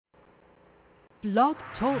Blog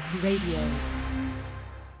Talk Radio.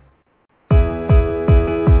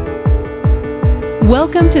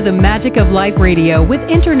 Welcome to the Magic of Life Radio with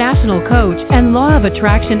international coach and law of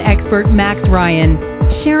attraction expert Max Ryan,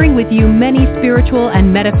 sharing with you many spiritual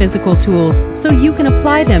and metaphysical tools so you can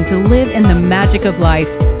apply them to live in the magic of life.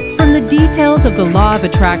 From the details of the law of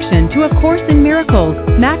attraction to A Course in Miracles,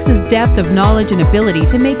 Max's depth of knowledge and ability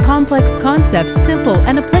to make complex concepts simple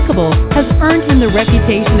and applicable has earned him the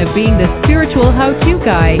reputation of being the spiritual how-to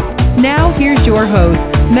guy. Now here's your host,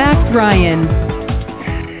 Max Ryan.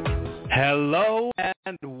 Hello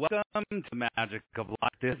and welcome to Magic of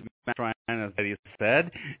Life. This is Max Ryan, as Eddie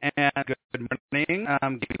said, and good morning,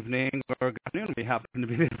 good evening, or good afternoon. We happen to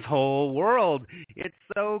be this whole world. It's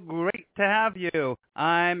so great to have you.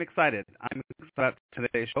 I'm excited. I'm excited about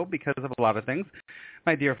today's show because of a lot of things.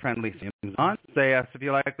 My dear friend Lisa Williams on. Say yes if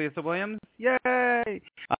you like Lisa Williams. Yay!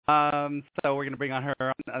 So we're going to bring on her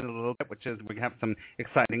a little bit, which is we have some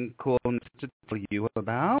exciting, cool news to tell you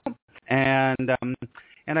about. And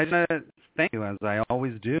I just want to thank you, as I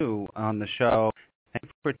always do on the show. Thank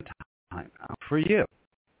you for time out for you.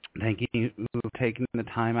 Thank you for taking the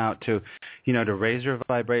time out to raise your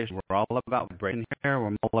vibration. We're all about vibration here.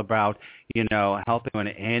 We're all about, helping in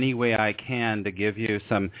any way I can to give you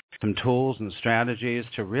some tools and strategies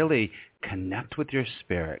to really connect with your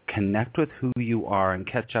spirit, connect with who you are, and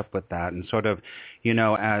catch up with that, and sort of,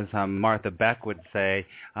 as Martha Beck would say,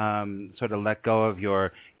 sort of let go of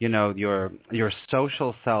your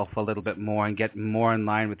social self a little bit more and get more in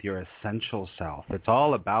line with your essential self. It's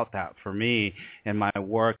all about that for me in my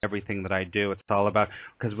work, everything that I do. It's all about,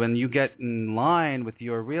 because when you get in line with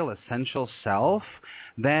your real essential self,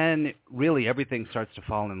 then really everything starts to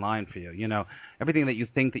fall in line for you. Everything that you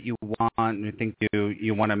think that you want and you think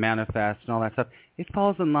you want to manifest and all that stuff, it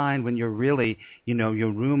falls in line when you're really, you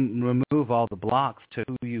remove all the blocks to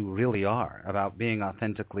who you really are, about being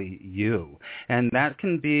authentically you. And that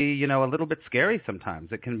can be, a little bit scary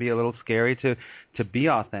sometimes. It can be a little scary to be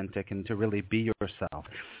authentic and to really be yourself.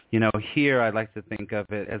 Here I like to think of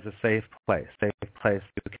it as a safe place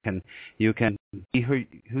you can be who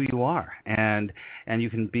you are, and you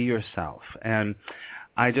can be yourself. And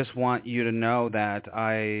I just want you to know that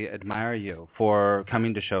I admire you for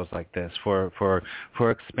coming to shows like this, for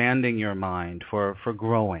expanding your mind, for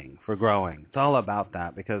growing. It's all about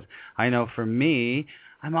that, because I know for me,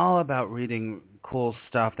 I'm all about reading cool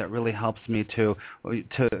stuff that really helps me to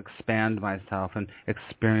expand myself and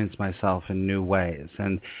experience myself in new ways.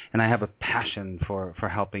 And I have a passion for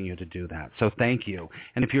helping you to do that. So thank you.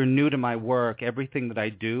 And if you're new to my work, everything that I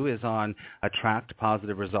do is on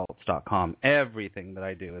attractpositiveresults.com. Everything that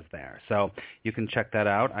I do is there. So you can check that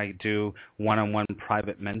out. I do one-on-one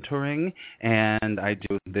private mentoring, and I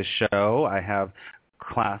do this show. I have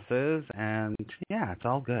classes, and yeah, it's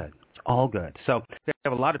all good. All good. So we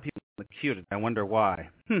have a lot of people in the queue. I wonder why.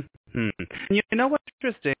 You know what's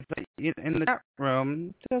interesting? In the chat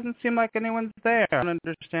room, it doesn't seem like anyone's there. I don't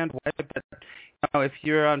understand why. But if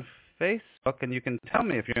you're on Facebook, and you can tell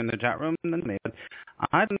me if you're in the chat room, then maybe.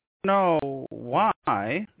 I don't know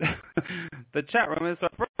why the chat room is so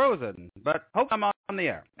frozen, but hope I'm on the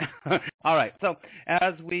air. All right. So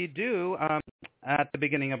as we do at the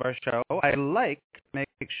beginning of our show, I like to make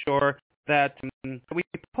sure that we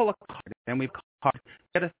pull a card, and we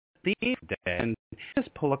get a theme today, and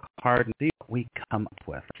just pull a card and see what we come up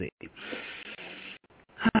with. Let's see.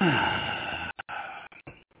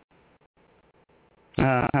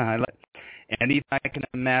 Anything I can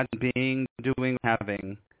imagine being, doing, or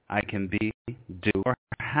having, I can be, do, or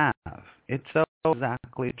have. It's so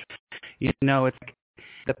exactly true. It's like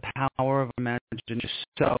the power of imagination is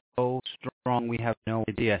so strong, we have no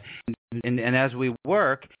idea. And as we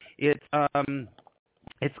work, it's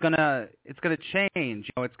gonna change.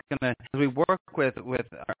 It's gonna, as we work with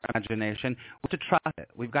our imagination, we have to trust it.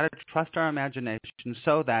 We've got to trust our imagination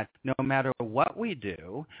so that no matter what we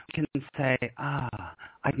do, we can say,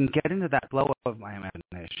 I can get into that flow of my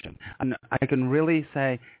imagination. And I can really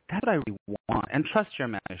say, that's what I really want. And trust your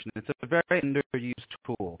imagination. It's a very underused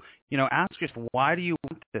tool. Ask yourself, why do you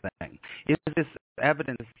want this thing? Is this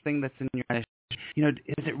evidence, this thing that's in your imagination?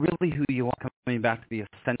 Is it really who you are? Coming back to the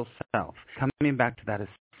essential self. Coming back to that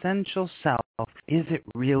essential self. Is it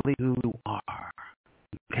really who you are?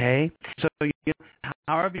 Okay? So the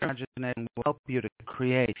power of your imagination will help you to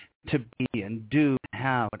create, to be, and do, and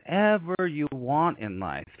have whatever you want in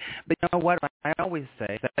life. But you know what? I always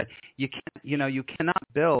say that you cannot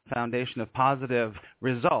build a foundation of positive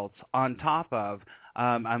results on top of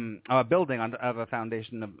a building of a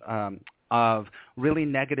foundation of really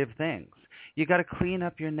negative things. You got to clean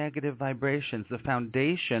up your negative vibrations. The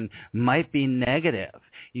foundation might be negative.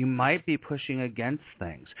 You might be pushing against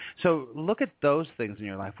things. So look at those things in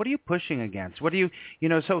your life. What are you pushing against? What do you,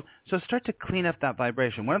 so start to clean up that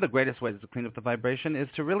vibration. One of the greatest ways to clean up the vibration is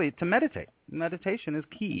to meditate. Meditation is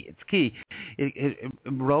key. It's key. It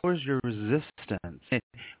lowers your resistance. It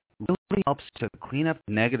really helps to clean up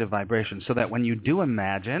negative vibrations so that when you do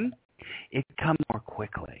imagine, it comes more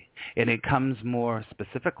quickly and it comes more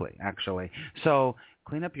specifically, actually. So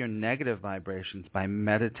clean up your negative vibrations by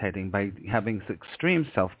meditating, by having extreme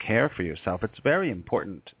self-care for yourself. It's very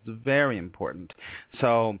important. It's very important.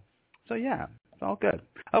 So yeah, it's all good.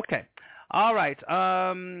 Okay. All right.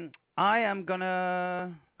 I'm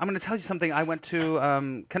gonna tell you something. I went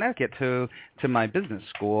to Connecticut to my business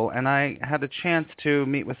school, and I had a chance to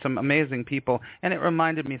meet with some amazing people, and it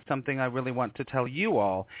reminded me of something I really want to tell you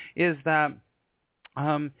all, is that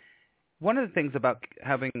one of the things about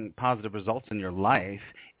having positive results in your life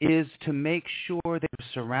is to make sure that you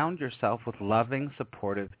surround yourself with loving,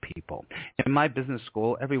 supportive people. In my business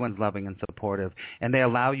school, everyone's loving and supportive, and they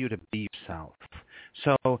allow you to be yourself.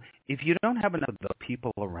 So if you don't have enough of those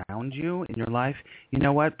people around you in your life, you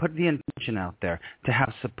know what? Put the intention out there to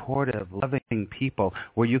have supportive, loving people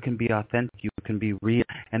where you can be authentic, you can be real,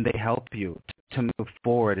 and they help you to move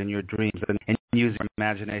forward in your dreams and use your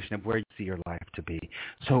imagination of where you see your life to be.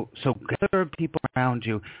 So gather people around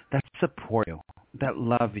you that support you, that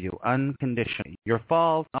love you unconditionally, your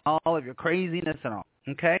faults, all of your craziness and all.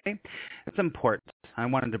 Okay? It's important. I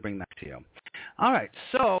wanted to bring that to you. All right,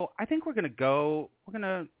 so I think we're going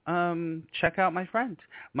to check out my friend.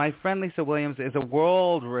 My friend Lisa Williams is a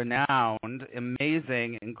world-renowned,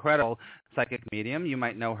 amazing, incredible psychic medium. You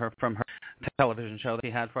might know her from her television show that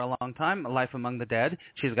she had for a long time, Life Among the Dead.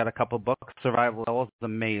 She's got a couple books. Survival Level is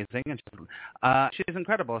amazing, and she's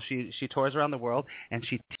incredible. She tours around the world, and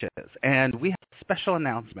she teaches. And we have a special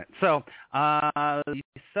announcement. So,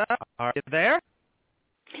 Lisa, are you there?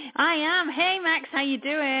 I am. Hey, Max, how you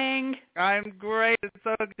doing? I'm great. It's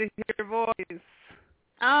so good to hear your voice.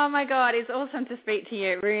 Oh, my God. It's awesome to speak to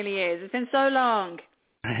you. It really is. It's been so long.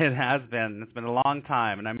 It has been. It's been a long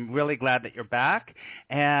time, and I'm really glad that you're back.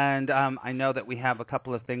 And I know that we have a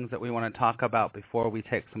couple of things that we want to talk about before we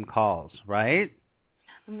take some calls, right?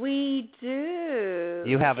 We do.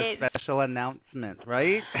 You have a special announcement,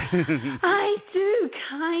 right? I do,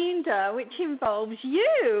 kinda, which involves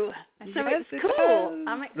you. So yes, it's cool.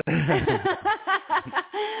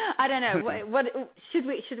 I don't know. What should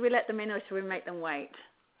we let them in, or should we make them wait?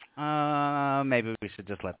 Maybe we should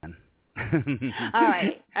just let them. All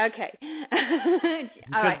right. Okay.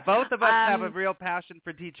 Because both of us have a real passion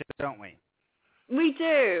for teaching, don't we? We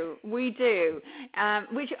do,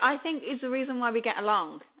 which I think is the reason why we get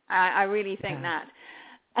along. I really think that.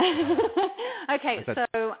 Okay,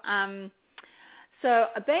 so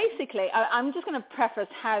basically, I'm just going to preface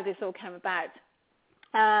how this all came about.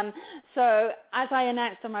 So as I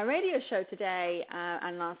announced on my radio show today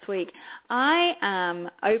and last week, I am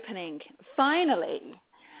opening, finally,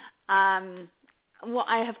 what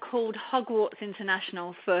I have called Hogwarts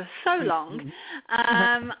International for so long.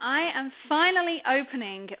 I am finally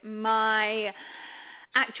opening my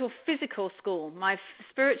actual physical school, my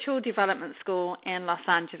Spiritual Development School in Los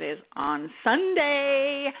Angeles on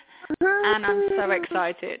Sunday, and I'm so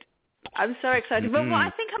excited. But what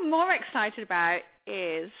I think I'm more excited about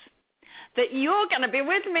is that you're going to be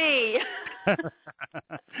with me.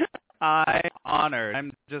 I'm honored.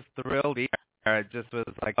 I'm just thrilled to be here. It just was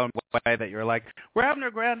like one way that you're like, we're having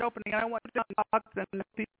a grand opening, and I want to talk to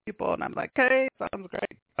people, and I'm like, hey, sounds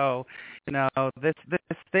great. So, this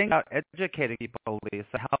thing about educating people, Lisa,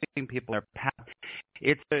 helping people their path,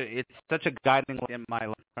 it's such a guiding light in my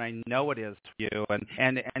life, and I know it is for you,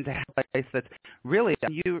 and to have a place that's really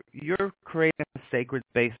you're creating a sacred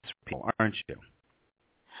space for people, aren't you?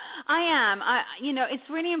 I am. It's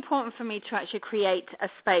really important for me to actually create a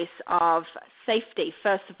space of safety,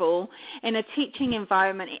 first of all. In a teaching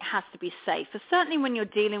environment, it has to be safe. But certainly when you're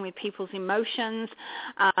dealing with people's emotions,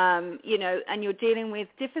 and you're dealing with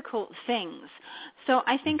difficult things. So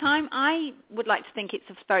I think I would like to think it's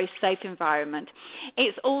a very safe environment.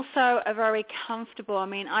 It's also a very comfortable,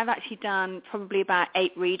 I've actually done probably about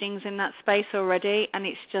 8 readings in that space already, and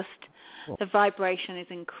it's just, the vibration is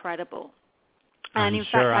incredible. And in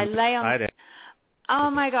fact, I lay on. Oh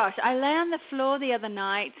my gosh! I lay on the floor the other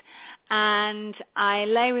night, and I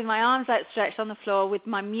lay with my arms outstretched on the floor with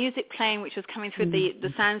my music playing, which was coming through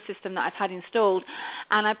the sound system that I've had installed,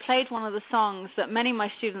 and I played one of the songs that many of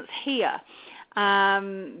my students hear,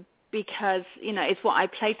 because it's what I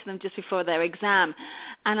play to them just before their exam,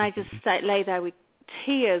 and I just lay there with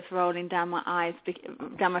tears rolling down my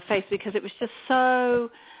face, because it was just so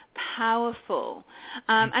powerful.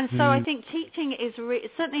 And so I think teaching is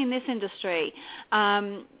certainly in this industry,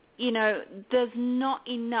 there's not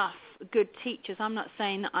enough good teachers. I'm not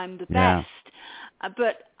saying that I'm the best,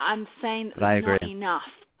 but I'm saying there's not enough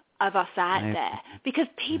of us out there, because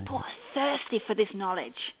people are thirsty for this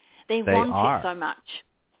knowledge. They want it so much.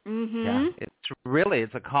 Yeah,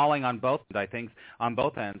 it's a calling on both. I think on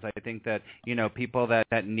both ends. I think that people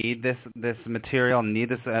that need this material, need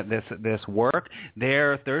this work,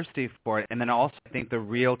 they're thirsty for it. And then also, I think the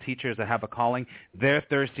real teachers that have a calling, they're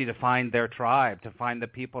thirsty to find their tribe, to find the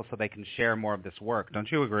people, so they can share more of this work.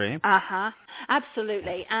 Don't you agree?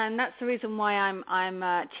 Absolutely. And that's the reason why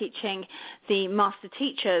I'm teaching the master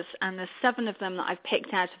teachers, and there's 7 of them that I've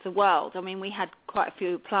picked out of the world. I mean, we had quite a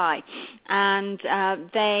few apply, and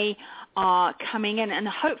they are coming in, and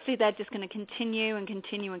hopefully they're just going to continue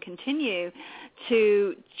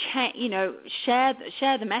to share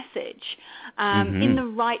the message in the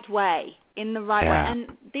right way, And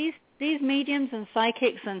these mediums and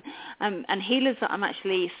psychics and healers that I'm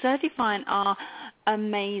actually certifying are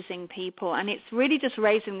amazing people, and it's really just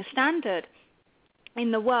raising the standard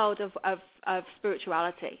in the world of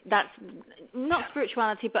spirituality. That's not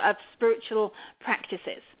spirituality, but of spiritual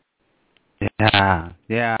practices.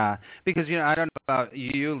 Yeah. Because, I don't know about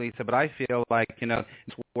you, Lisa, but I feel like, this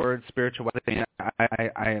word spirituality,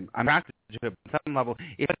 I'm attracted to it on some level.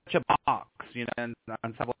 It's such a box, and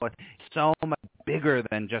on some level, it's so much bigger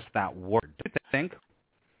than just that word. Do you think?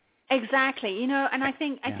 Exactly, and I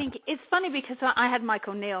think it's funny, because I had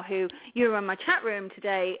Michael Neal, who you were in my chat room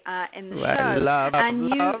today in the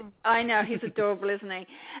show, I know, he's adorable, isn't he?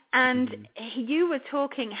 And you were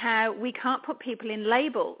talking how we can't put people in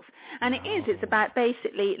labels, and it's about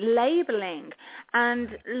basically labeling,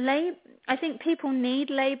 and I think people need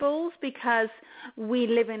labels because we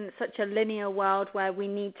live in such a linear world where we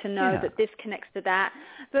need to know that this connects to that,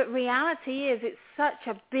 but reality is it's such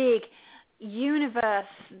a big universe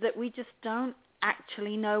that we just don't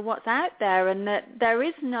actually know what's out there, and that there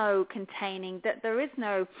is no containing, that there is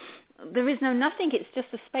no nothing. It's just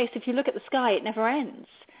a space. If you look at the sky, it never ends.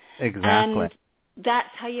 Exactly. And that's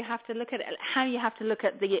how you have to look at it, how you have to look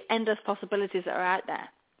at the endless possibilities that are out there.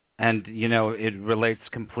 And, it relates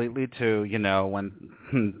completely to, when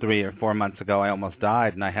 3 or 4 months ago I almost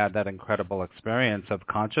died, and I had that incredible experience of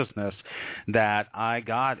consciousness that I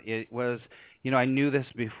got. It was, I knew this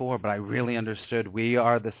before, but I really understood we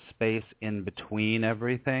are the space in between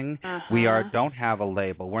everything. We don't have a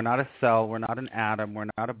label. We're not a cell. We're not an atom. We're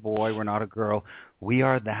not a boy. We're not a girl. We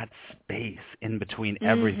are that space in between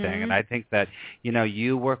everything. And I think that,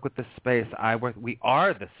 you work with the space. We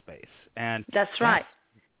are the space. And that's right.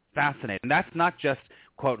 Fascinating. That's not just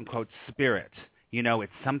quote unquote spirit.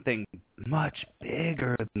 It's something much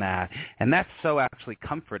bigger than that. And that's so actually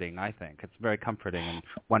comforting, I think. It's very comforting and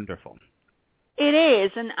wonderful. It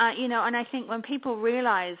is, and and I think when people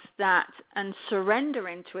realize that and surrender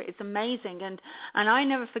into it, it's amazing. And I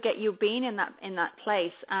never forget you being in that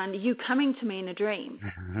place, and you coming to me in a dream,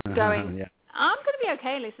 going, "I'm going to be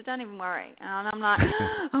okay, Lisa. Don't even worry." And I'm like,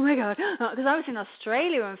 "Oh my God," because I was in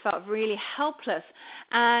Australia and felt really helpless.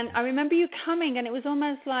 And I remember you coming, and it was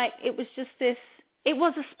almost like it was just this. It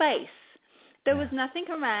was a space. There was nothing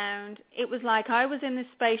around. It was like I was in this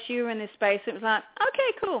space, you were in this space. It was like,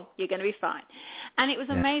 okay, cool, you're going to be fine. And it was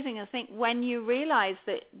amazing. I think when you realize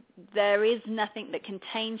that there is nothing that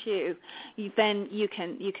contains you, then you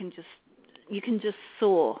can just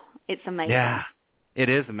soar. It's amazing. Yeah. It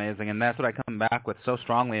is amazing, and that's what I come back with so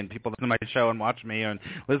strongly, and people listen to my show and watch me and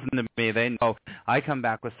listen to me, they know I come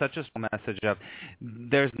back with such a strong message of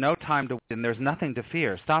there's no time to win, there's nothing to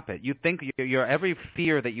fear. Stop it. You think your every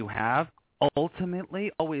fear that you have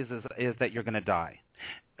ultimately always is that you're going to die.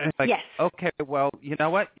 And it's like, okay, well, you know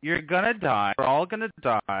what? You're going to die. We're all going to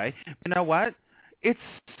die. You know what? It's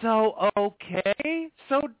so okay.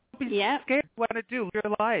 So don't be scared what to do. Live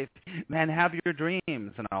your life. Man, have your dreams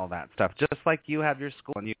and all that stuff. Just like you have your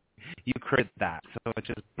school and you create that. So it's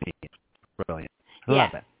just brilliant.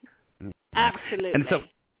 Love it. Absolutely. And so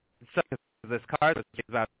this card is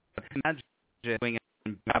about imagining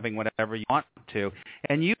and having whatever you want to.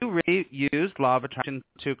 And you really used law of attraction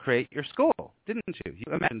to create your school, didn't you?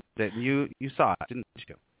 You imagined it and you saw it, didn't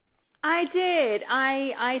you? I did.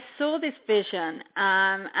 I saw this vision,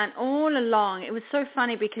 and all along, it was so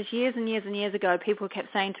funny because years and years and years ago, people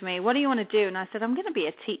kept saying to me, what do you want to do? And I said, I'm going to be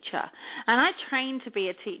a teacher. And I trained to be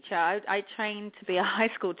a teacher. I trained to be a high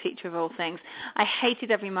school teacher of all things. I hated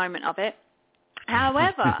every moment of it.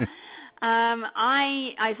 However,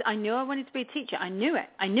 I knew I wanted to be a teacher. I knew it,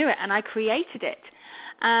 and I created it.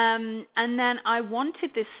 And then I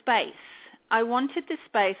wanted this space. And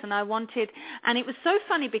it was so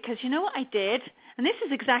funny because you know what I did? And this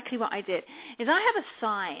is exactly what I did, is I have a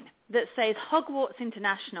sign that says Hogwarts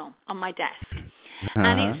International on my desk.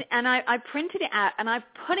 And I printed it out and I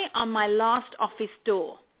put it on my last office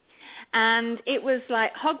door. And it was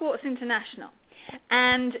like Hogwarts International.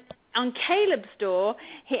 And on Caleb's door,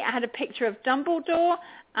 he had a picture of Dumbledore,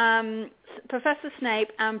 Professor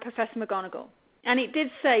Snape, and Professor McGonagall. And it did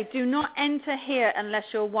say, do not enter here unless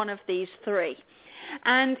you're one of these three.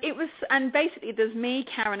 And basically there's me,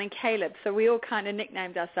 Karen, and Caleb. So we all kind of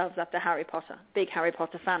nicknamed ourselves after Harry Potter. Big Harry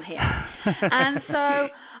Potter fan here. And so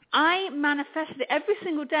I manifested it. Every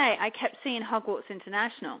single day I kept seeing Hogwarts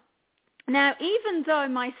International. Now, even though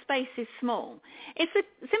my space is small, it's a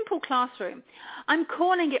simple classroom. I'm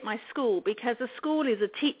calling it my school because a school is a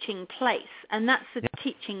teaching place, and that's a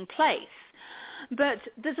teaching place. But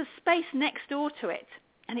there's a space next door to it,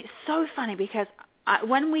 and it's so funny because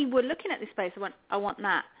when we were looking at this space, I went, I want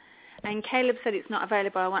that. And Caleb said it's not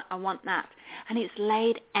available, I want that. And it's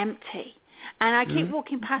laid empty. And I keep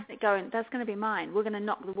walking past it going, that's going to be mine. We're going to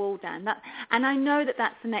knock the wall down. And I know that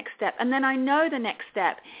that's the next step. And then I know the next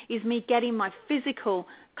step is me getting my physical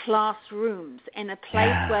classrooms in a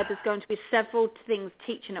place where there's going to be several things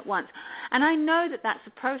teaching at once. And I know that that's a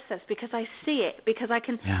process because I see it, because I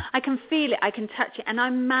can feel it, I can touch it, and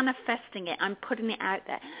I'm manifesting it. I'm putting it out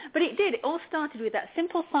there. But it did. It all started with that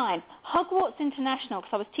simple sign, Hogwarts International,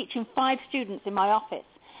 because I was teaching 5 students in my office.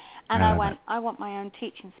 And I went, I want my own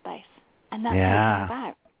teaching space. And that's what it's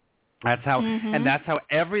about. That's how, and that's how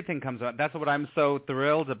everything comes out. That's what I'm so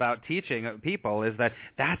thrilled about teaching people is that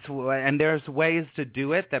and there's ways to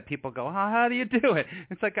do it that people go, how do you do it?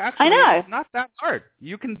 It's like, actually, it's not that hard.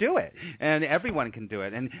 You can do it, and everyone can do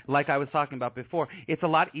it. And like I was talking about before, it's a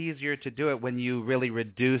lot easier to do it when you really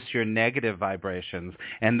reduce your negative vibrations,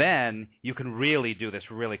 and then you can really do this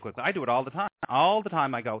really quickly. I do it all the time. All the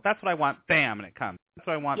time I go, that's what I want, bam, and it comes. That's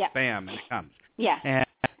what I want, bam, and it comes. Yeah. And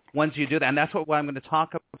once you do that, and that's what I'm going to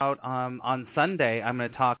talk about on Sunday. I'm going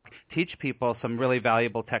to teach people some really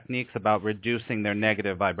valuable techniques about reducing their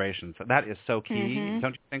negative vibrations. So that is so key.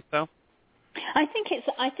 Don't you think so? I think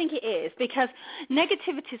it is because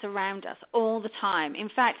negativity is around us all the time. In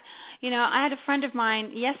fact, I had a friend of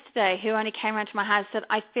mine yesterday who only came around to my house and said,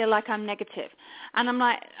 I feel like I'm negative. And I'm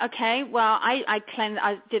like, okay, well, I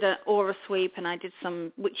did an aura sweep and I did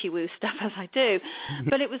some witchy-woo stuff as I do.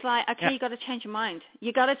 But it was like, okay, you got to change your mind.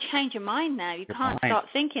 You got to change your mind now. You can't start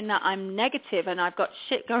thinking that I'm negative and I've got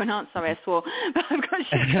shit going on. Sorry, I swore. But I've got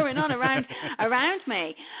shit going on around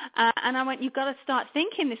me. And I went, you've got to start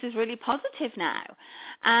thinking this is really positive now.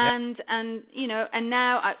 And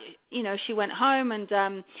now she went home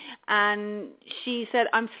and she said,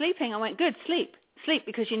 I'm sleeping. I went, good, sleep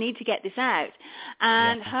because you need to get this out.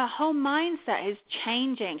 And her whole mindset is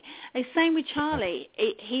changing. The same with Charlie.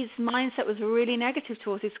 His mindset was really negative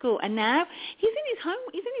towards his school, and now he's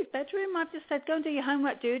in his bedroom. I've just said, go and do your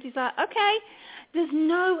homework, dude. He's like, okay. There's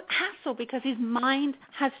no hassle because his mind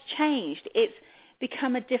has changed. It's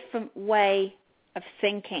become a different way of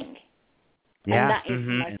thinking. Yeah. And that is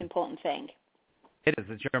the most important thing. It is.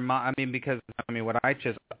 It's your mind. Because what I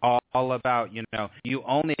just all about, you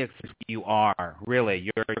only exist you are, really.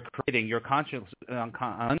 You're creating, you're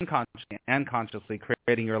unconsciously and consciously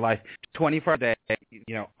creating your life 24 hours a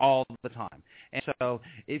day, all the time. And so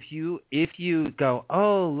if you go,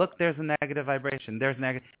 oh, look, there's a negative vibration, there's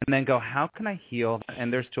negative, and then go, how can I heal that?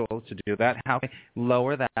 And there's tools to do that. How can I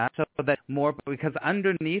lower that so that more, because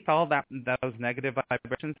underneath all those negative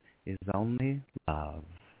vibrations is only love.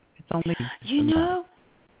 It's only love.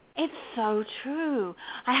 It's so true.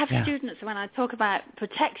 I have students when I talk about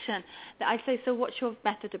protection that I say, so what's your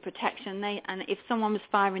method of protection? And if someone was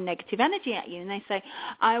firing negative energy at you and they say,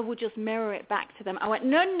 I will just mirror it back to them. I went,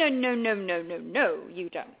 no, you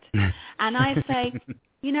don't. And I say,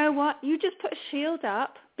 you know what? You just put a shield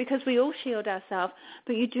up because we all shield ourselves,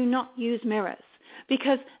 but you do not use mirrors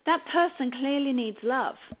because that person clearly needs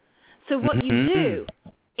love. So what you do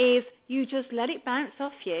is you just let it bounce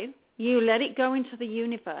off you. You let it go into the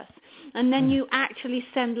universe, and then you actually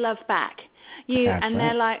send love back.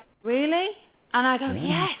 They're like, really? And I go,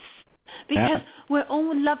 yes, because we're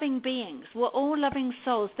all loving beings. We're all loving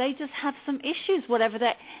souls. They just have some issues, whatever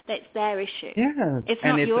that's their issue. Yeah. It's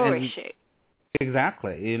not your issue.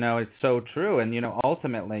 Exactly. It's so true. And,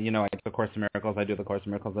 ultimately, I do the Course in Miracles,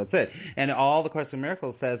 that's it. And all the Course in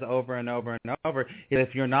Miracles says over and over and over is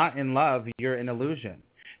if you're not in love, you're in illusion.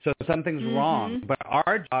 So something's wrong. But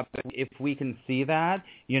our job, if we can see that,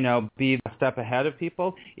 be a step ahead of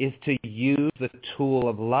people, is to use the tool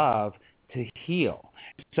of love to heal.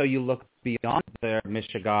 So you look beyond their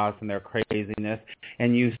mishigas and their craziness,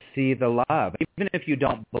 and you see the love. Even if you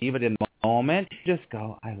don't believe it in the moment, just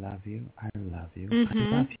go, I love you, I love you, I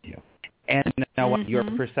love you. And now what? Your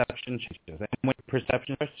perception changes. And when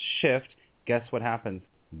perception shifts, guess what happens?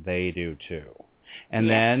 They do too. And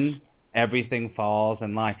then everything falls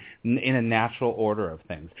in line in a natural order of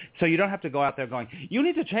things. So you don't have to go out there going, you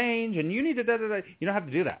need to change and you need to da-da-da. You don't have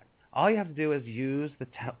to do that. All you have to do is use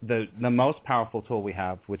the most powerful tool we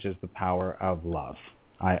have, which is the power of love,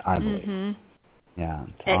 I believe. Yeah,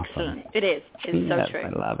 it's excellent. Awesome. It is. It's so true. I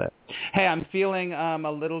love it. Hey, I'm feeling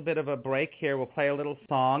a little bit of a break here. We'll play a little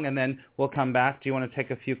song, and then we'll come back. Do you want to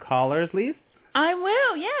take a few callers, Lise? I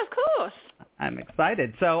will. Yeah, of course. I'm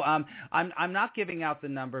excited. So I'm not giving out the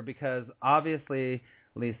number because obviously,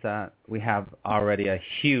 Lisa, we have already a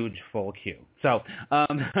huge full queue. So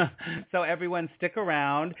so everyone stick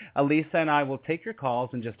around. Lisa and I will take your calls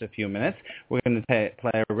in just a few minutes. We're going to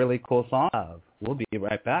play a really cool song. We'll be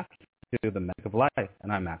right back to The Magic of Life,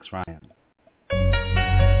 and I'm Max Ryan.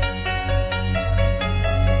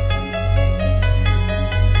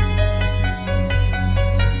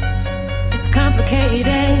 It's complicated.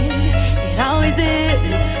 It always is.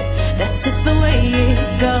 That's just the way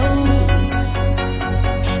it goes.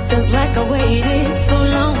 Feels like I waited so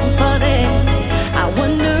long for this. I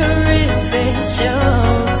wonder if it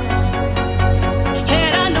shows.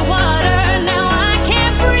 Head underwater, now I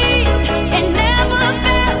can't breathe. It never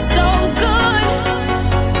felt so good.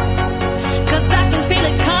 'Cause I can feel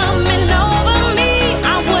it coming over me.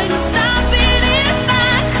 I wouldn't stop it if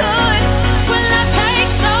I could. When love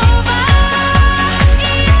takes over,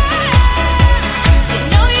 you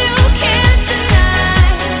know you can't deny.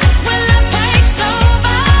 When love takes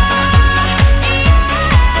over,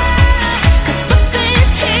 'cause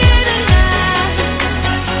something's here tonight.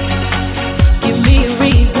 Give me a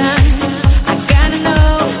reason, I gotta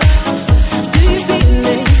know. Do you feel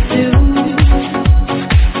it too?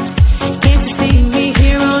 Can't you see me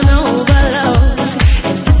here on overload?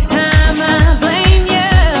 And this time I blame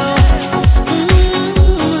you.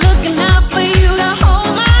 Looking out for you to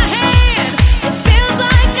hold my hand. It feels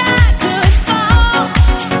like I could fall.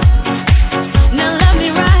 Now love me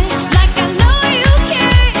right, like I know you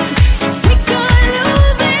can. We could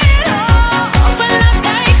lose it all, but love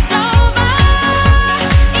takes over.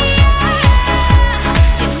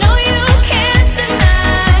 You know you can't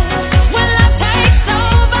deny. When love takes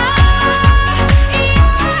over,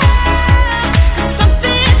 'cause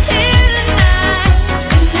something's here tonight.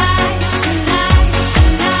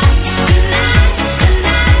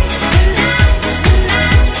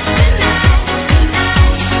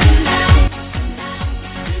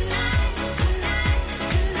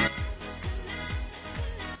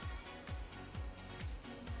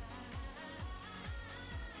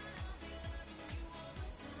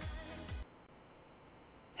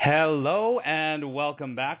 Hello and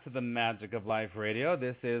welcome back to the Magic of Life Radio.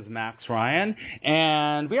 This is Max Ryan,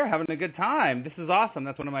 and we are having a good time. This is awesome.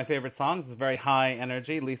 That's one of my favorite songs. It's very high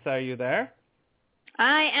energy. Lisa, are you there?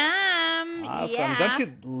 I am. Awesome. Yeah. Don't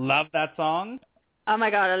you love that song? Oh my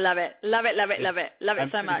God, I love it. Love it, love it, love it. Love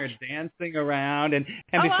it so I'm much. sitting here dancing around, and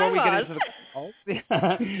Oh, before I we get was. into the calls,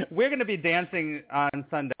 we're going to be dancing on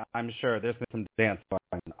Sunday. I'm sure there's some dance going.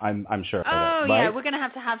 I'm sure. Oh, of it, yeah, right? we're going to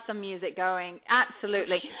have some music going.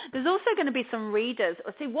 Absolutely. There's also going to be some readers.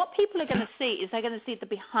 See, what people are going to see is they're going to see the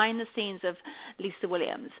behind the scenes of Lisa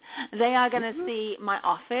Williams. They are going to see my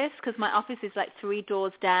office, because my office is like 3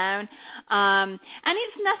 doors down. And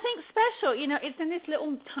it's nothing special. It's in this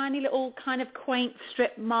little tiny little kind of quaint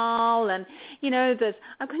strip mall. And,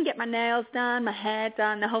 I couldn't get my nails done, my hair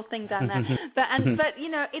done, the whole thing done there. But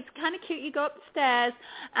it's kind of cute. You go upstairs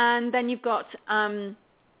and then you've got,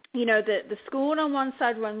 the school on one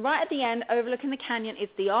side, run right at the end, overlooking the canyon, is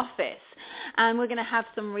the office. And we're going to have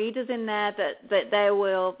some readers in there that they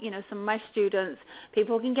will, some of my students,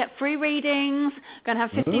 people can get free readings, going to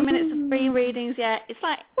have 15 minutes of free readings. Yeah, it's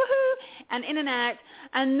like, woohoo, and in and out.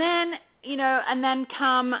 And then,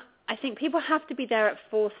 come, I think people have to be there at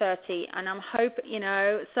 4:30, and I'm hoping,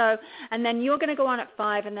 and then you're going to go on at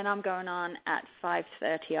 5, and then I'm going on at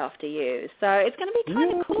 5:30 after you. So it's going to be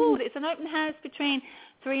kind of cool. It's an open house between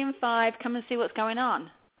 3 and 5. Come and see what's going on.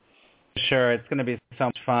 Sure, it's going to be so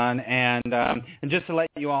much fun. And just to let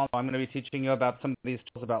you all know, I'm going to be teaching you about some of these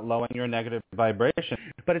tools about lowering your negative vibration.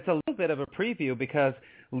 But it's a little bit of a preview because,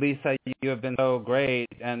 Lisa, you have been so great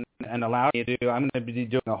and allowed me to do. I'm going to be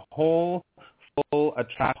doing a whole full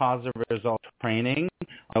Attract Positive Results training on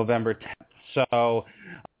November 10th. So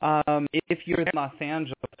if you're in Los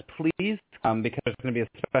Angeles, please come, because there's going to be a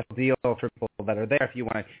special deal for people that are there if you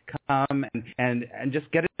want to come and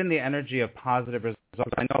just get in the energy of positive results.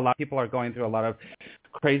 I know a lot of people are going through a lot of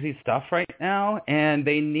crazy stuff right now, and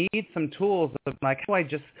they need some tools of, like, how do I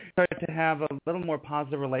just start to have a little more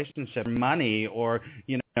positive relationship, money, or,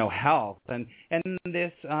 health. And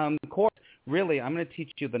this course, really, I'm going to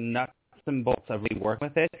teach you the nuts and bolts of really working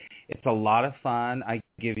with it. It's a lot of fun. I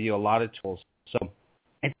give you a lot of tools. So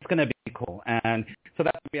it's going to be cool. And so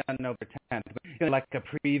that will be on November 10th. It's going to be like a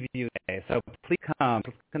preview day. So please come.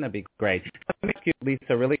 It's going to be great. Let me ask you,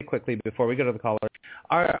 Lisa, really quickly before we go to the caller.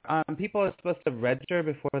 Are people supposed to register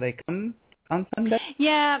before they come on Sunday?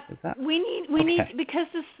 Yeah, we need, because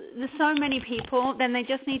there's so many people, then they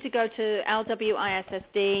just need to go to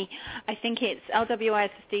LWISSD. I think it's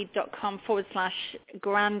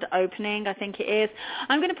lwissd.com/grand opening, I think it is.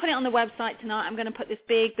 I'm going to put it on the website tonight. I'm going to put this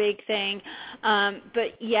big thing.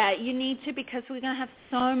 But yeah, you need to, because we're going to have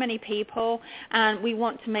so many people, and we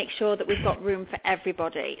want to make sure that we've got room for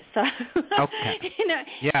everybody. So,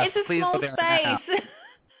 it's a small space.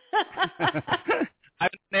 I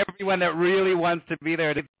want everyone that really wants to be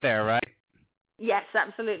there to be there, right? Yes,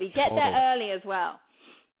 absolutely. Get there early as well.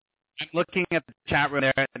 I'm looking at the chat room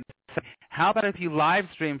there. How about if you live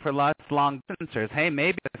stream for less long distancers? Hey,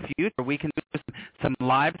 maybe in the future we can do some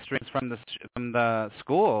live streams from the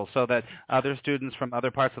school so that other students from other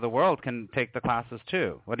parts of the world can take the classes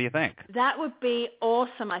too. What do you think? That would be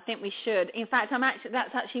awesome. I think we should. In fact,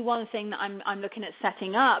 that's actually one thing that I'm looking at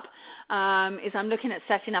setting up. I'm looking at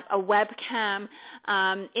setting up a webcam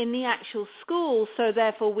in the actual school, so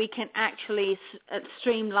therefore we can actually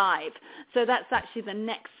stream live. So that's actually the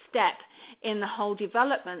next step in the whole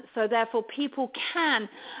development. So therefore people can,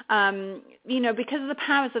 because of the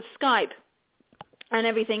powers of Skype and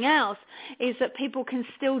everything else, is that people can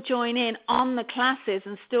still join in on the classes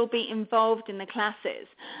and still be involved in the classes.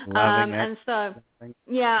 Loving it. And so,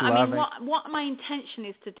 yeah, I mean, what my intention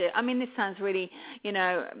is to do, I mean, this sounds really,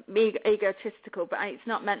 egotistical, but it's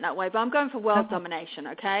not meant that way, but I'm going for world domination,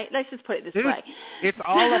 okay? Let's just put it this way. It's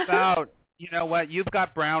all about... You know what? You've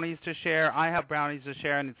got brownies to share. I have brownies to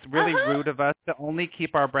share, and it's really rude of us to only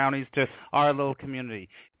keep our brownies to our little community.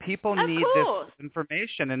 People need this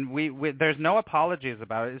information, and we there's no apologies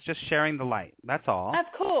about it. It's just sharing the light. That's all.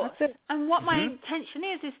 Of course. And what my intention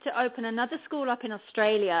is to open another school up in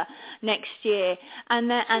Australia next year, and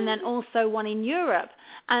then also one in Europe.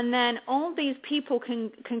 And then all these people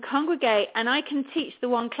can congregate, and I can teach the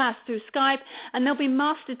one class through Skype, and there'll be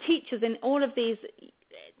master teachers in all of these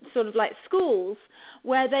sort of like schools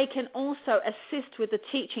where they can also assist with the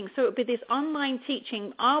teaching. So it would be this online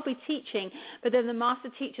teaching. I'll be teaching, but then the master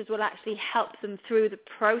teachers will actually help them through the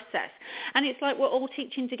process. And it's like we're all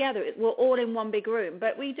teaching together. We're all in one big room,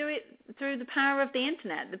 but we do it through the power of the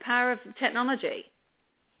internet, the power of technology.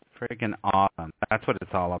 Freaking awesome. That's what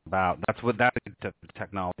it's all about. That's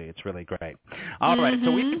technology. It's really great. All right,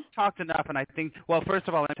 so we've talked enough, and I think, well, first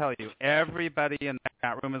of all, let me tell you, everybody in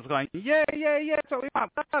that room is going, yeah, that's what we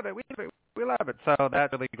want. We love it. We love it. So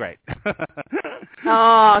that's really great.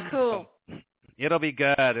 Oh, cool. So, it'll be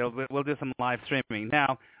good. We'll do some live streaming.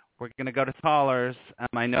 Now, we're going to go to callers.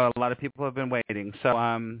 I know a lot of people have been waiting, so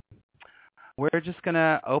we're just going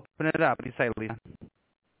to open it up. What do you say, Lisa?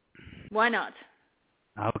 Why not?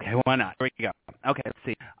 Okay, why not? Here we go. Okay, let's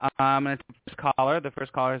see. I'm going to take the first caller. The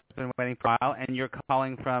first caller has been waiting for a while, and you're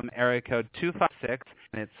calling from area code 256,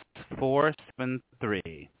 and it's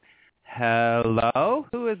 473. Hello?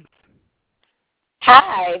 Who is?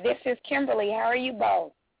 Hi, this is Kimberly. How are you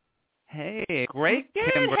both? Hey, great,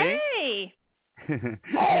 good, Kimberly. Hey.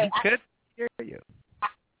 Hey, good to hear you.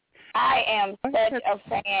 I am such a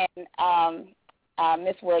fan,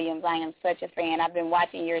 Miss Williams. I am such a fan. I've been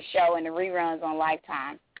watching your show and the reruns on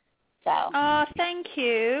Lifetime. So. Oh, thank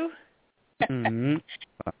you. Awesome.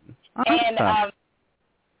 And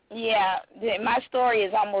my story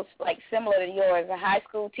is almost like similar to yours. A high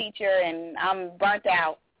school teacher, and I'm burnt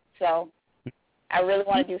out. So I really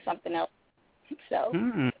want to do something else. So.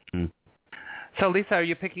 So, Lisa, are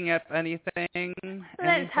you picking up anything?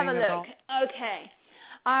 Let's have a look. Okay.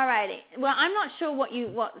 All righty. Well, I'm not sure what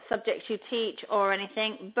subjects you teach or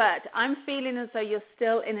anything, but I'm feeling as though you're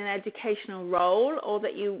still in an educational role, or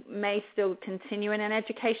that you may still continue in an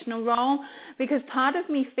educational role, because part of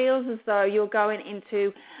me feels as though you're going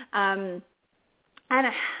into, and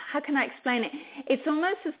how can I explain it? It's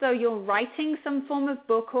almost as though you're writing some form of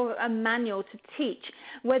book or a manual to teach,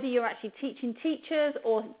 whether you're actually teaching teachers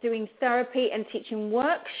or doing therapy and teaching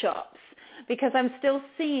workshops, because I'm still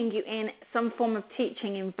seeing you in some form of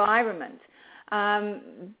teaching environment.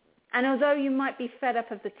 And although you might be fed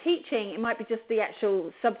up of the teaching, it might be just the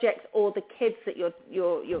actual subjects or the kids that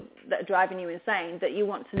that are driving you insane that you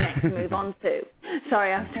want to next move on to.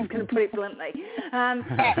 Sorry, I'm just going to put it bluntly. So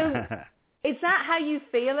is that how you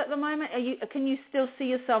feel at the moment? Can you still see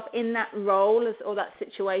yourself in that role or that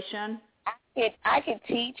situation? I could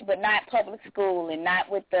teach, but not public school and not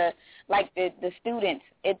with the students.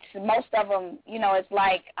 It's most of them, it's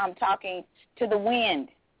like I'm talking to the wind,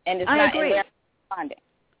 and it's not in their responding.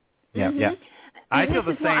 Yeah, yeah. I feel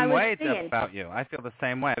the same way about you. I feel the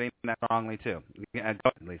same way. I think that wrongly too. Go ahead,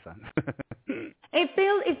 Lisa.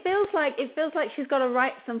 It feels like she's got to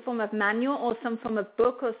write some form of manual or some form of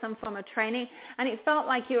book or some form of training, and it felt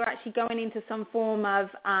like you were actually going into some form of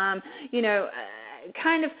kind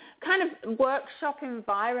of workshop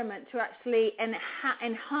environment to actually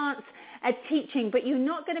enhance a teaching. But you're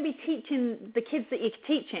not going to be teaching the kids that you're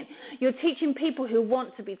teaching. You're teaching people who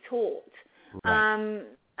want to be taught, right.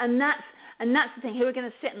 And that's the thing, who are going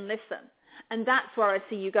to sit and listen. And that's where I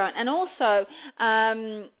see you going. And also,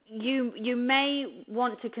 you may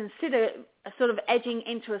want to consider a sort of edging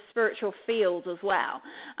into a spiritual field as well,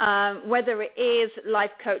 whether it is life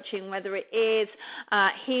coaching, whether it is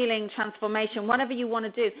healing, transformation, whatever you want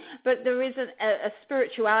to do. But there is a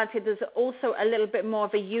spirituality. There's also a little bit more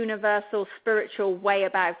of a universal spiritual way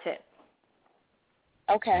about it.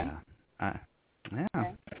 Okay. Yeah.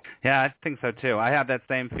 Yeah, I think so too. I have that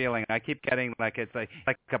same feeling. I keep getting like it's like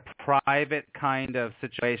a private kind of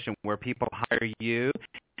situation where people hire you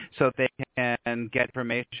so they can get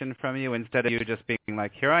information from you instead of you just being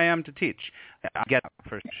like, here I am to teach. I get it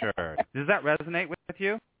for sure. Does that resonate with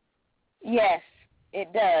you? Yes,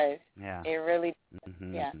 it does. Yeah. It really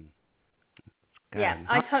mm-hmm. Yeah. Good. Yeah,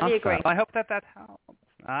 I totally agree. I hope that helps.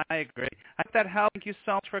 I agree. I hope that helps. Thank you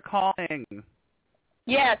so much for calling.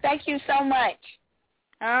 Yeah, thank you so much.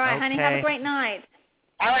 All right, okay. honey, have a great night.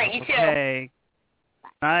 All right, you too. Okay.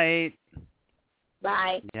 Night.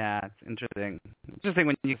 Bye. Yeah, it's interesting. Interesting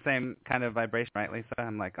when you same kind of vibration, right, Lisa?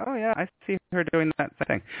 I'm like, oh, yeah, I see her doing that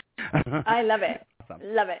thing. I love it. Awesome.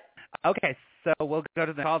 Love it. Okay, so we'll go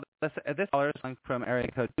to the call. This caller is from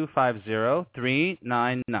area code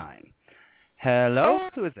 250399. Hello?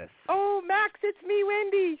 Who is this? Oh, Max, it's me,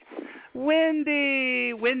 Wendy.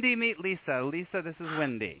 Wendy, meet Lisa. Lisa, this is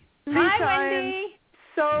Wendy. Hi, Wendy.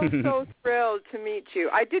 So thrilled to meet you.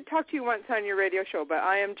 I did talk to you once on your radio show, but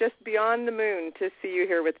I am just beyond the moon to see you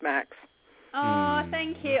here with Max. Oh,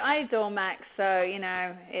 thank you. I adore Max, so,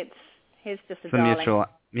 he's just a darling. It's a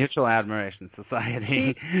mutual admiration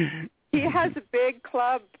society. He has a big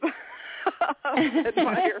club of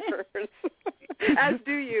admirers, as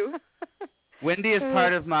do you. Wendy is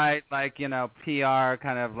part of my, PR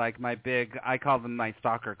kind of my big, I call them my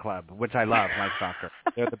stalker club, which I love, my stalker.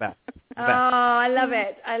 They're the best. I love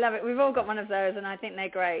it. I love it. We've all got one of those, and I think they're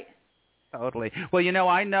great. Totally. Well,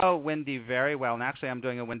 I know Wendy very well, and actually I'm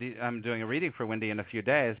doing a reading for Wendy in a few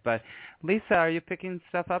days. But Lisa, are you picking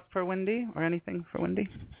stuff up for Wendy or anything for Wendy?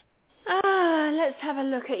 Let's have a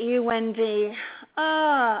look at you, Wendy.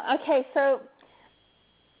 Okay, so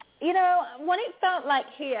what it felt like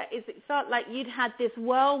here is it felt like you'd had this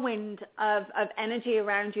whirlwind of energy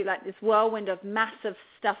around you, like this whirlwind of massive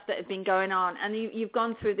stuff that had been going on, and you've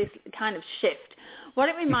gone through this kind of shift. What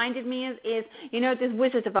it reminded me is this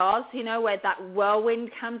Wizard of Oz, where that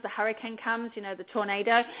whirlwind comes, the hurricane comes, the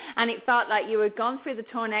tornado, and it felt like you had gone through the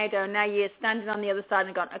tornado, and now you're standing on the other side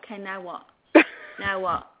and gone, okay, now what? Now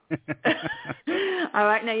what? All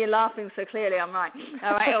right, now you're laughing so clearly, I'm right.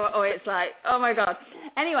 All right, or it's like, oh my God.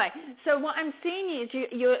 Anyway, so what I'm seeing is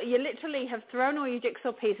you literally have thrown all your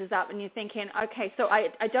jigsaw pieces up and you're thinking, okay, so I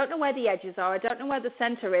don't know where the edges are, I don't know where the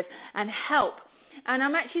center is, and help. And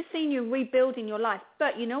I'm actually seeing you rebuilding your life.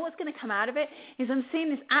 But you know what's going to come out of it is I'm seeing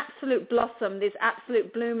this absolute blossom, this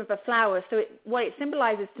absolute bloom of a flower. So what it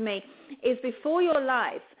symbolizes to me is before your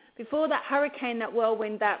life, before that hurricane, that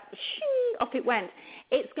whirlwind, that shing, off it went,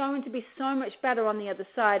 it's going to be so much better on the other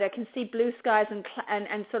side. I can see blue skies and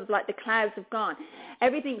sort of like the clouds have gone.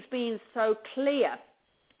 Everything's being so clear.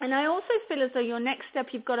 And I also feel as though your next step,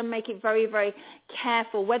 you've got to make it very, very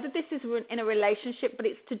careful, whether this is in a relationship, but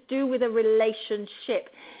it's to do with a relationship.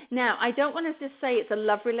 Now, I don't want to just say it's a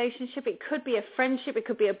love relationship. It could be a friendship. It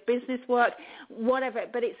could be a business work, whatever.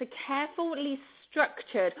 But it's a carefully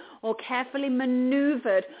structured or carefully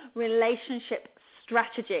maneuvered relationship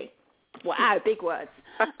strategy. Wow, big words.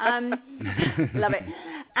 Love it.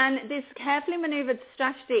 And this carefully maneuvered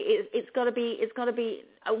strategy, it's got to be.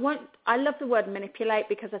 I love the word manipulate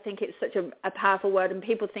because I think it's such a powerful word, and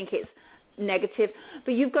people think it's negative.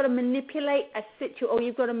 But you've got to manipulate a situation, or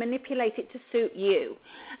you've got to manipulate it to suit you.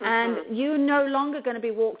 Mm-hmm. And you're no longer going to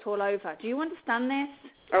be walked all over. Do you understand this?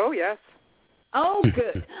 Oh, yes. Oh,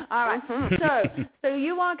 good. All right. So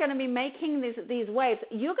you are going to be making these waves.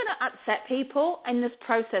 You're going to upset people in this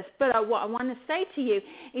process. But what I want to say to you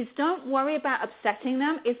is don't worry about upsetting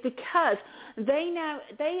them. It's because they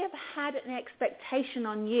have had an expectation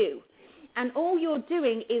on you. And all you're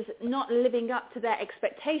doing is not living up to their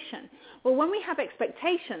expectation. Well, when we have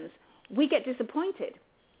expectations, we get disappointed.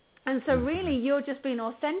 And so really you're just being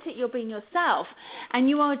authentic, you're being yourself, and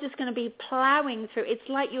you are just going to be plowing through. It's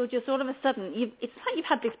like you're just all of a sudden, it's like you've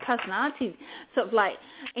had this personality sort of like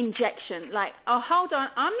injection, like, oh, hold on,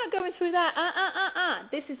 I'm not going through that,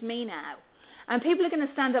 this is me now. And people are going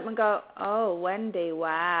to stand up and go, oh, Wendy,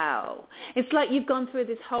 wow. It's like you've gone through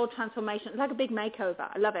this whole transformation. It's like a big makeover.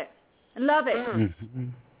 I love it. I love it.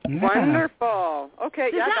 Yeah. Wonderful.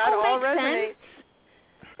 Okay, Does that all resonates. Sense?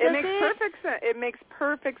 It makes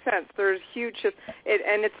perfect sense. There's huge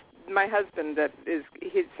and it's my husband that is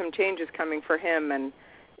some changes coming for him, and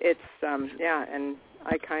it's and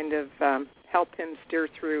I kind of help him steer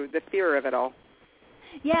through the fear of it all.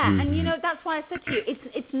 Yeah, and you know that's why I said to you,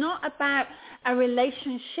 it's not about a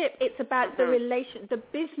relationship. It's about the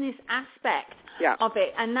business aspect of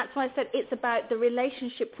it, and that's why I said it's about the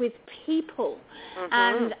relationship with people.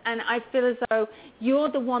 And I feel as though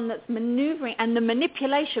you're the one that's maneuvering, and the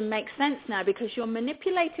manipulation makes sense now because you're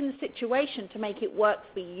manipulating the situation to make it work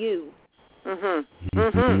for you.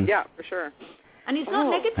 Yeah, for sure. And it's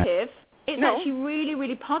not negative. It's actually really,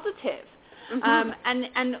 really positive.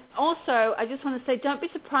 And also, I just want to say, don't be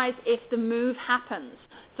surprised if the move happens.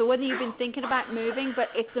 So whether you've been thinking about moving, but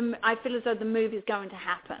I feel as though the move is going to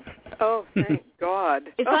happen. Oh, thank God.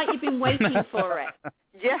 It's like you've been waiting for it.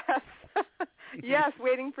 Yes. Yes,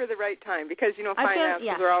 waiting for the right time because,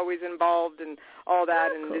 finances are always involved and all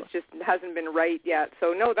that, and it just hasn't been right yet.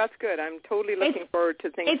 So, no, that's good. I'm totally looking forward to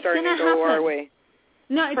things starting to go our way.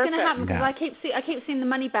 No, it's going to happen because I keep seeing the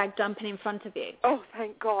money bag dumping in front of you. Oh,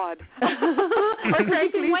 thank God.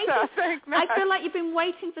 Thank Lisa. Thank Matt. I feel like you've been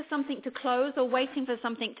waiting for something to close or waiting for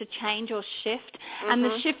something to change or shift, and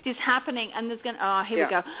the shift is happening, and there's going to, here we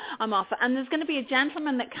go, I'm off. And there's going to be a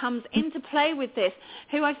gentleman that comes into play with this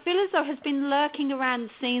who I feel as though has been lurking around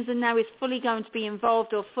the scenes and now is fully going to be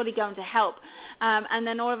involved or fully going to help. And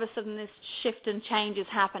then all of a sudden this shift and change is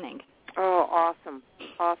happening. Oh, awesome.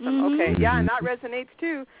 Okay. Yeah, and that resonates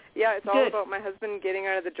too. Yeah, it's all about my husband getting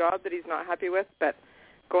out of the job that he's not happy with, but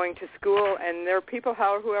going to school. And there are people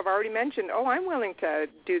who have already mentioned, oh, I'm willing to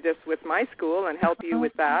do this with my school and help you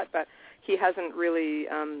with that. But he hasn't really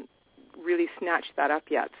snatched that up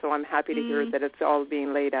yet. So I'm happy to hear that it's all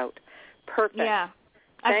being laid out. Perfect. Yeah.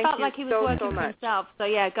 I felt like he was working for himself. So,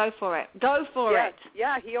 yeah, go for it. Go for it.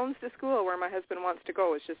 Yeah, he owns the school where my husband wants to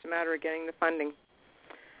go. It's just a matter of getting the funding.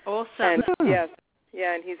 Awesome. And,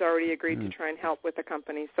 and he's already agreed to try and help with the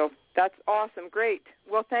company. So that's awesome. Great.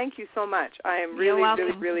 Well, thank you so much. I am really,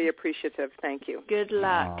 really, really appreciative. Thank you. Good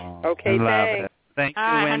luck. Okay, thanks. Thank you,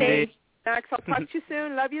 Wendy. Max, I'll talk to you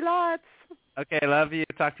soon. Love you lots. Okay, love you.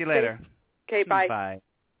 Talk to you later. Okay, bye. Bye.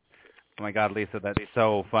 Oh, my God, Lisa, that's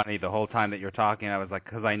so funny. The whole time that you're talking, I was like,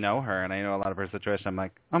 because I know her and I know a lot of her situation, I'm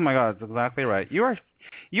like, oh, my God, that's exactly right. You are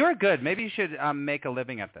good. Maybe you should make a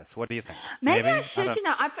living at this. What do you think? Maybe I should.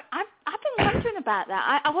 I've been wondering about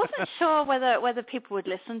that. I wasn't sure whether people would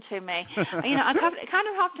listen to me. I kind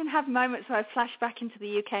of often have moments where I flash back into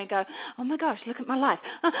the UK and go, oh my gosh, look at my life,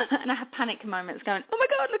 and I have panic moments going, oh my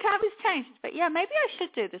God, look how it's changed. But yeah, maybe I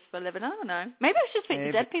should do this for a living. I don't know. Maybe I should speak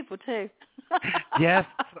to dead people too. Yes,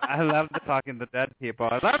 I love talking to dead people.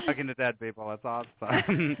 I love talking to dead people. It's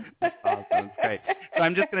awesome. It's awesome. It's great. So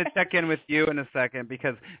I'm just going to check in with you in a second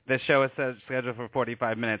because the show is scheduled for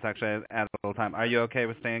 45 minutes, actually, at a little time. Are you okay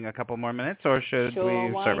with staying a couple more minutes, or should we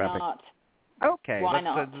start wrapping? Not? Okay, why let's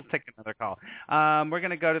not? take another call. We're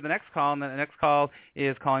going to go to the next call, and the next call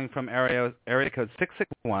is calling from area code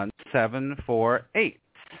 661-748.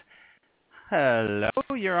 Hello,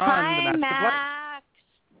 you're on Hi, the Max.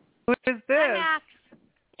 Who is this? Hi, Max.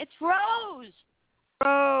 It's Rose.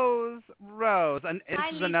 Rose. And this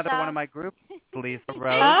is another one of my groups. Lisa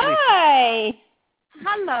Rose. Hi.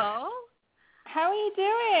 Hello. How are you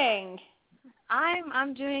doing?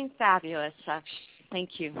 I'm doing fabulous, actually.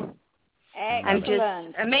 Thank you. Excellent. I'm just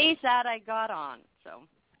amazed that I got on. So.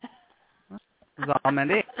 It's all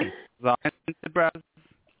Mandy. It's all Mandy Bros.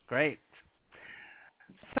 Great.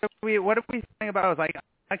 So what are we saying about?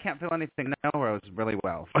 I can't feel anything. No, Rose, really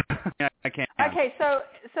well. I can't. Okay, so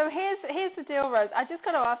here's the deal, Rose. I just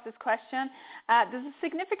got to ask this question. There's a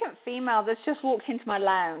significant female that's just walked into my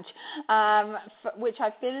lounge, which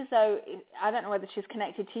I feel as though, I don't know whether she's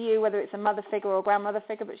connected to you, whether it's a mother figure or a grandmother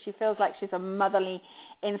figure, but she feels like she's a motherly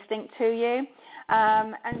instinct to you.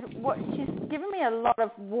 And she's given me a lot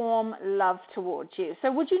of warm love towards you. So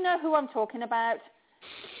would you know who I'm talking about?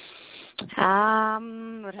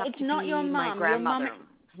 It's not your mum. My grandmother.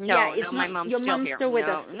 My mom's your still mom's here. Still with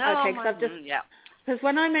us. No, okay, because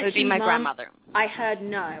when I mentioned my mum, grandmother. I heard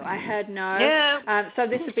no. So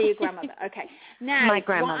this would be your grandmother. Okay. Now, my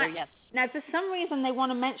grandmother, yes. Now, for some reason, they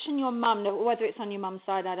want to mention your mum, whether it's on your mum's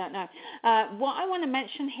side, I don't know. What I want to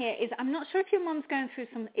mention here is I'm not sure if your mum's going through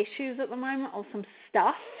some issues at the moment or some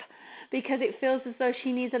stuff, because it feels as though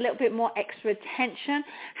she needs a little bit more extra attention.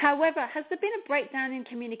 However, has there been a breakdown in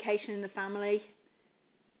communication in the family?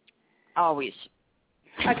 Always.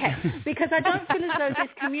 Okay, because I don't feel as though this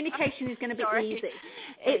communication is going to be easy.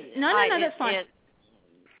 No, that's fine.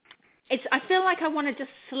 I feel like I want to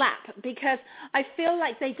just slap, because I feel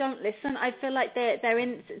like they don't listen. I feel like they're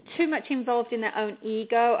too much involved in their own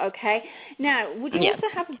ego. Okay. Now, would you also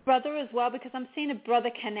have a brother as well? Because I'm seeing a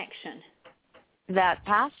brother connection. That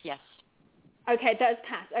passed, yes. Okay, that has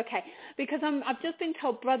passed. Okay, because I've just been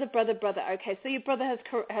told brother. Okay, so your brother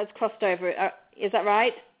has crossed over. Is that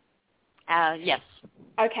right? Yes.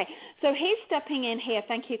 Okay, so he's stepping in here,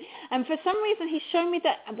 thank you. And for some reason, he's shown me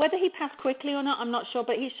that, whether he passed quickly or not, I'm not sure,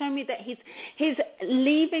 but he's shown me that he's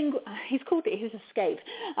leaving, he's called it his escape,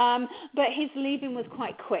 but his leaving was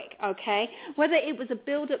quite quick, okay? Whether it was a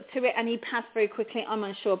build-up to it and he passed very quickly, I'm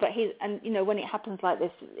unsure, but when it happens like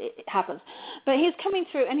this, it happens. But he's coming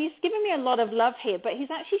through, and he's giving me a lot of love here, but he's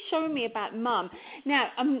actually showing me about Mum.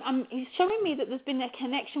 Now, he's showing me that there's been a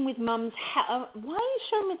connection with Mum's health. Why are you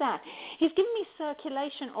showing me that? He's giving me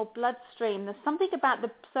circulation or bloodstream. There's something about the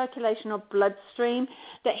circulation or bloodstream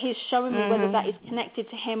that he's showing me, whether that is connected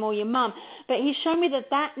to him or your mum. But he's showing me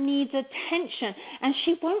that needs attention, and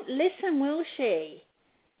she won't listen, will she?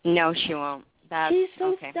 No, she won't. She's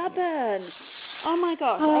so stubborn. Oh my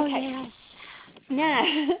gosh. Oh, okay. Yes. Now,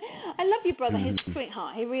 I love your brother. He's a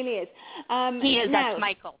sweetheart. He really is. He is. That's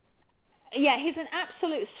Michael. Yeah, he's an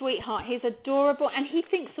absolute sweetheart. He's adorable, and he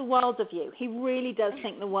thinks the world of you. He really does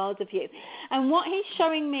think the world of you. And what he's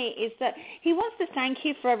showing me is that he wants to thank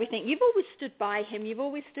you for everything. You've always stood by him. You've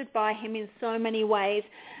always stood by him in so many ways.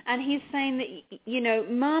 And he's saying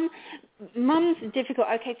that, Mum's difficult.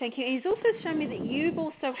 Okay, thank you. He's also shown me that you've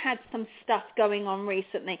also had some stuff going on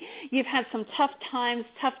recently. You've had some tough times,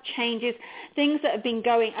 tough changes, things that have been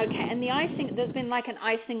going, okay. And the icing, there's been like an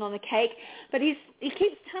icing on the cake. But he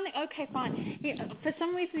keeps telling, okay, fine. For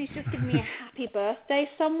some reason, he's just given me a happy birthday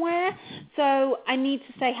somewhere. So I need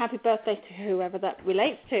to say happy birthday to whoever that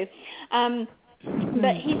relates to.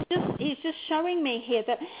 But he's just showing me here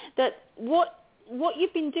that what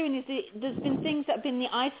you've been doing is there's been things that have been the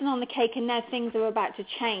icing on the cake, and now things are about to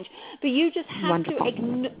change. But you just have to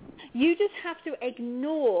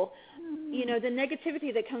ignore, the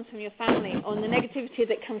negativity that comes from your family or the negativity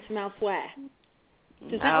that comes from elsewhere.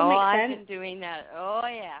 Does that all make sense? I've been doing that. Oh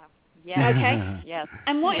yeah. Yeah. Okay. Yes.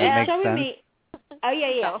 And what he's showing me. Oh,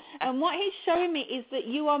 yeah. And what he's showing me is that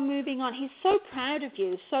you are moving on. He's so proud of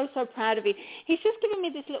you, so proud of you. He's just given me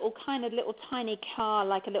this little tiny car,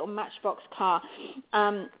 like a little matchbox car.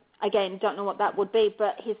 Again, don't know what that would be,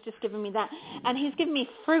 but he's just given me that. And he's given me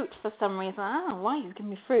fruit for some reason. I don't know why he's giving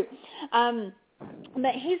me fruit.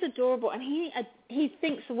 But he's adorable, and he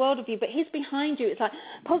thinks the world of you, but he's behind you. It's like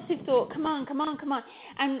positive thought, come on.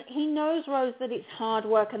 And he knows, Rose, that it's hard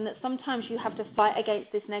work and that sometimes you have to fight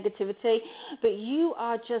against this negativity, but you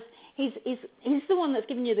are just, he's the one that's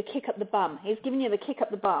giving you the kick up the bum. He's giving you the kick up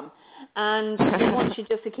the bum, and he wants you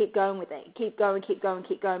just to keep going with it. Keep going,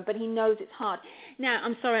 but he knows it's hard. Now,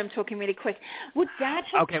 I'm sorry I'm talking really quick. Would Dad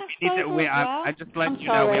have passed over as well? I just let you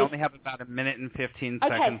know we only have about 1 minute and 15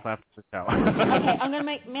 seconds left to go. Okay, I'm going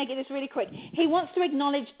to make it this really quick. He wants to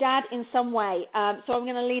acknowledge Dad in some way, so I'm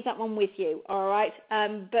going to leave that one with you, all right?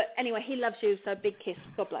 But anyway, he loves you, so big kiss.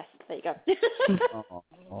 God bless. There you go.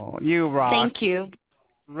 Oh, you rock. Thank you.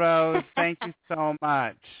 Rose, thank you so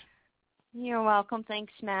much. You're welcome.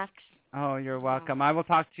 Thanks, Max. Oh, you're welcome. I will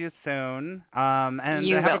talk to you soon, and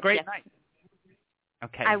have a great night.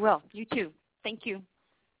 Okay. I will. You too. Thank you.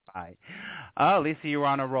 Bye. Oh, Lisa, you were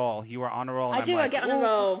on a roll. I get on a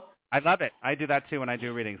roll. I love it. I do that too when I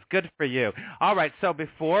do readings. Good for you. All right. So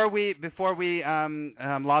before we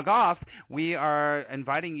log off, we are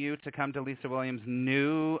inviting you to come to Lisa Williams'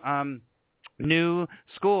 new new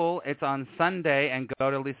school. It's on Sunday, and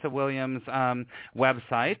go to Lisa Williams'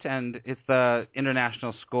 website, and it's the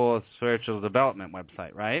International School of Spiritual Development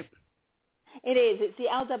website, right? It is. It's the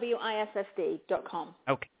lwissd.com.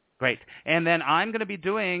 Okay. Great. And then I'm going to be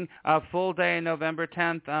doing a full day, November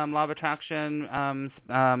 10th, Law of Attraction,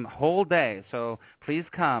 whole day. So please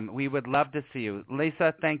come. We would love to see you.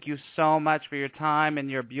 Lisa, thank you so much for your time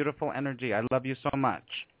and your beautiful energy. I love you so much.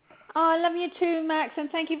 Oh, I love you too, Max,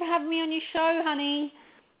 and thank you for having me on your show, honey.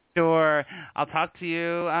 Sure. I'll talk to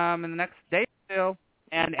you in the next day or two.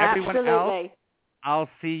 And everyone else, I'll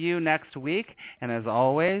see you next week. And as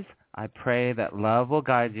always, I pray that love will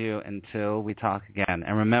guide you until we talk again.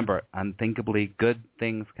 And remember, unthinkably good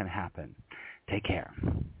things can happen. Take care.